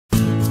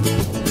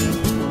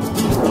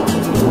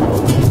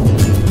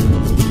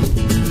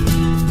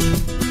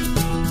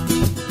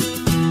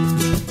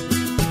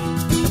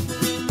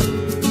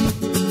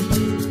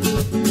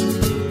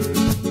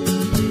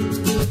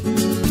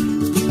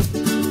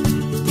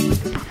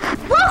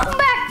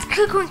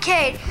Cuckoo and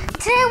Kade.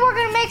 Today we're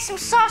gonna make some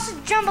sausage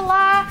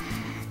jambalaya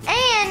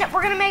and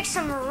we're gonna make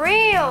some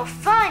real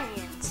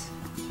Funyuns.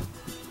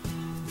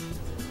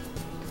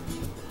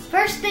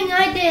 First thing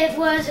I did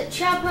was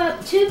chop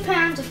up 2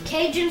 pounds of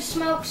Cajun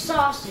smoked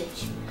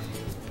sausage.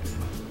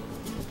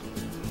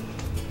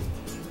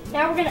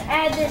 Now we're gonna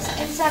add this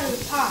inside of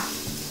the pot.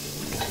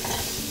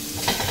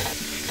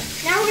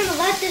 Now we're gonna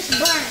let this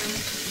brown.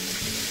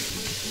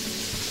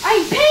 Are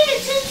you paying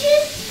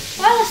attention?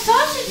 While the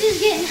sausage is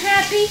getting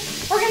happy,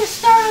 we're gonna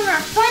start on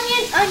our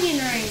Funyun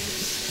onion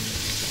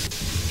rings.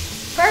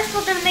 First,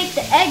 we're gonna make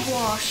the egg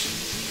wash.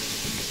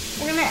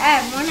 We're gonna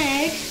add 1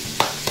 egg.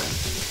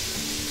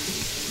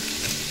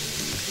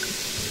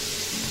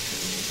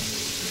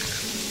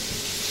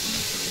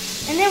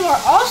 And then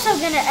we're also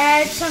gonna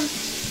add some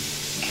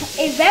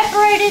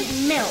evaporated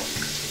milk.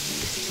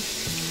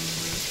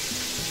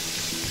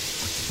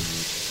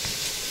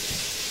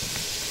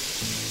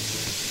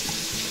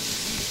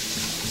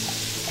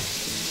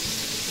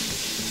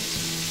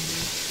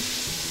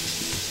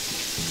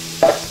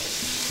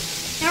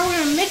 Now we're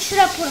gonna mix it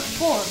up with a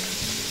fork.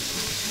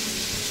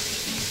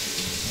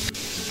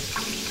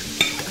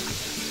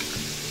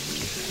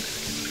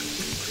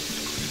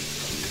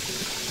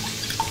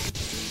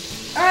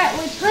 Alright,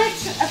 we put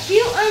a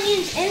few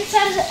onions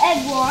inside of the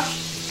egg wash.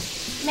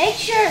 Make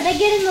sure they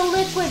get in the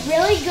liquid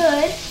really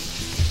good.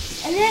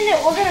 And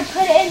then we're gonna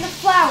put it in the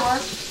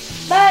flour.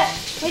 But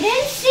we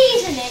didn't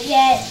season it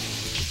yet.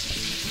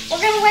 We're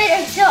gonna wait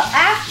until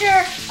after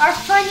our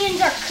Funyuns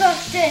are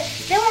cooked.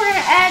 Then we're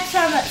gonna add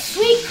some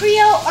sweet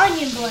Creole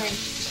onion blend.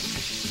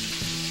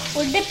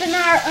 We're dipping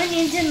our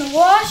onions in the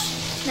wash.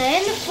 Now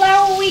in the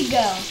flour we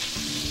go.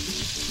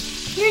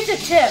 Here's a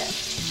tip.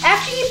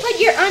 After you put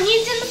your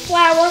onions in the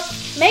flour,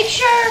 make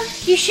sure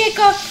you shake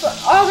off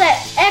all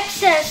that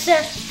excess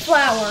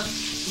flour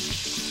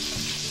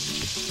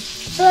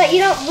so that you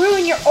don't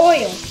ruin your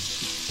oil.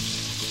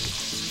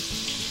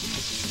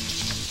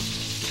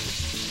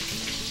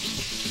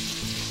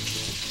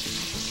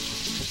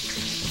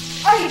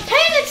 Are you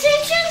paying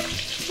attention?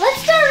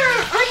 Let's start on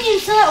our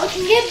onions so that we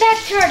can get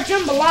back to our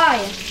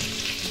jambalaya.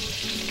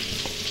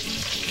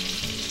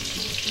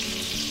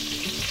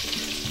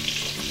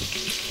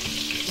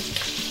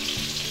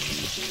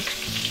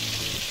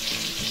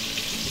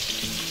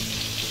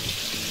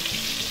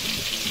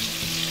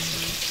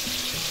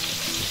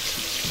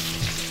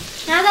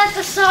 Now that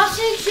the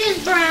sausage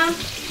is brown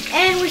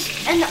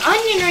and the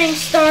onion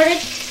rings started,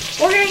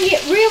 we're going to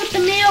get real with the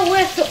meal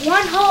with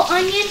 1 whole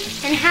onion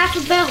and half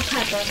a bell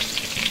pepper.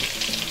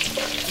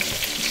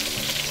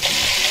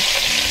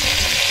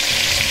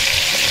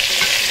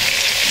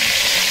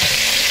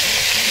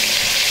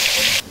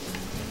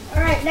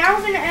 Alright, now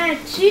we're going to add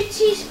 2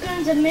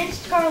 teaspoons of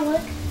minced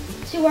garlic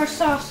to our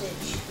sausage.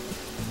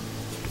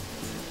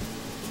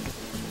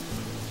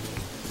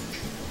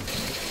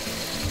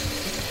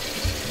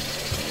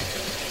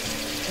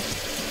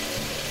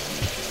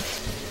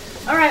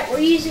 Alright, we're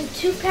using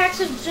 2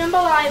 packs of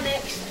jambalaya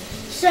mix,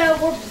 so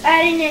we're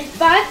adding in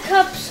 5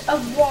 cups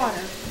of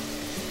water.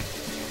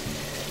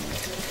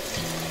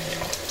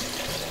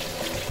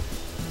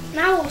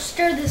 Now we'll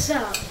stir this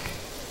up.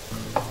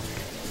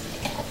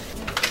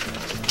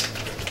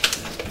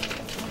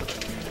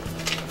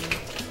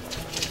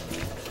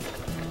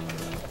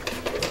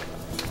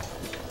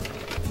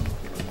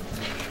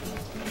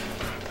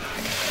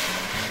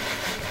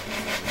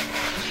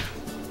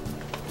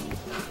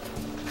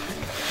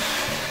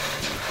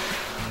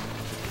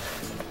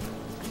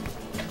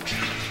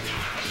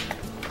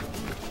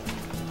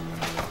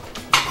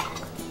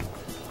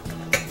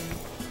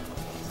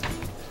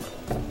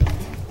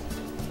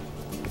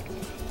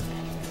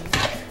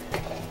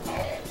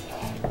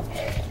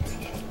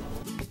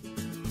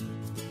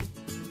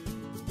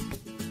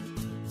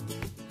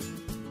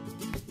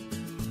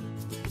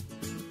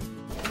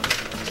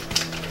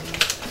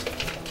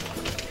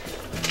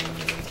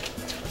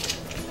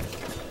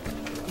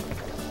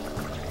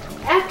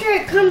 After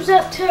it comes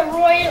up to a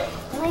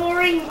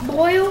roaring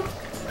boil,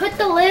 put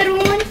the lid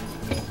on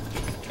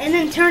and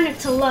then turn it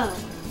to low.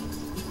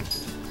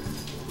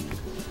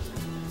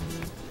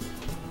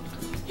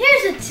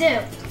 Here's a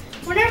tip.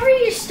 Whenever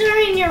you're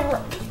stirring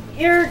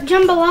your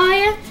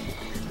jambalaya,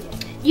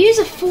 use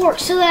a fork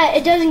so that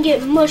it doesn't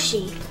get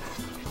mushy.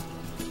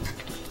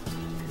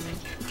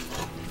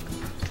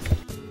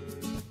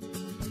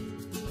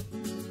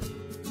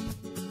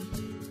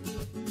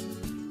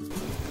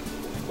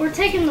 We're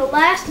taking the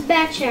last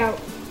batch out.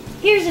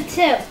 Here's a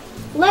tip.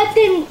 Let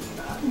them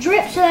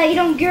drip so that you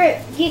don't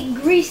get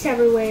grease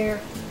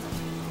everywhere.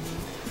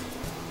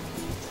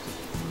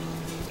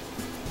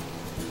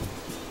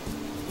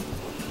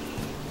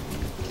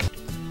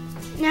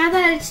 Now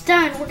that it's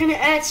done, we're going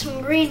to add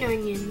some green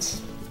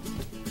onions.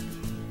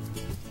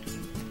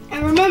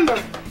 And remember,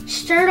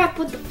 stir it up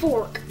with the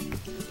fork.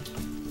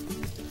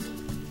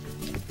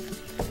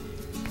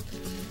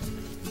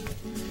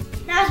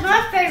 Now's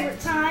my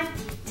favorite time.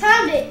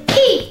 Time to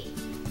eat!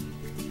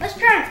 Let's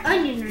try an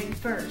onion ring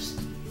first.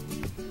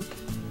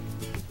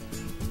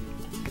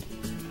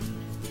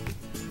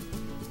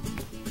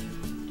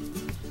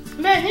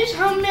 Man, these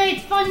homemade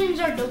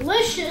Funyuns are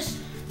delicious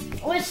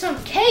with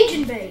some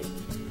Cajun bait.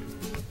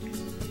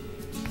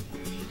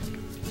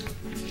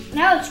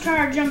 Now let's try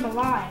our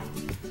jambalaya.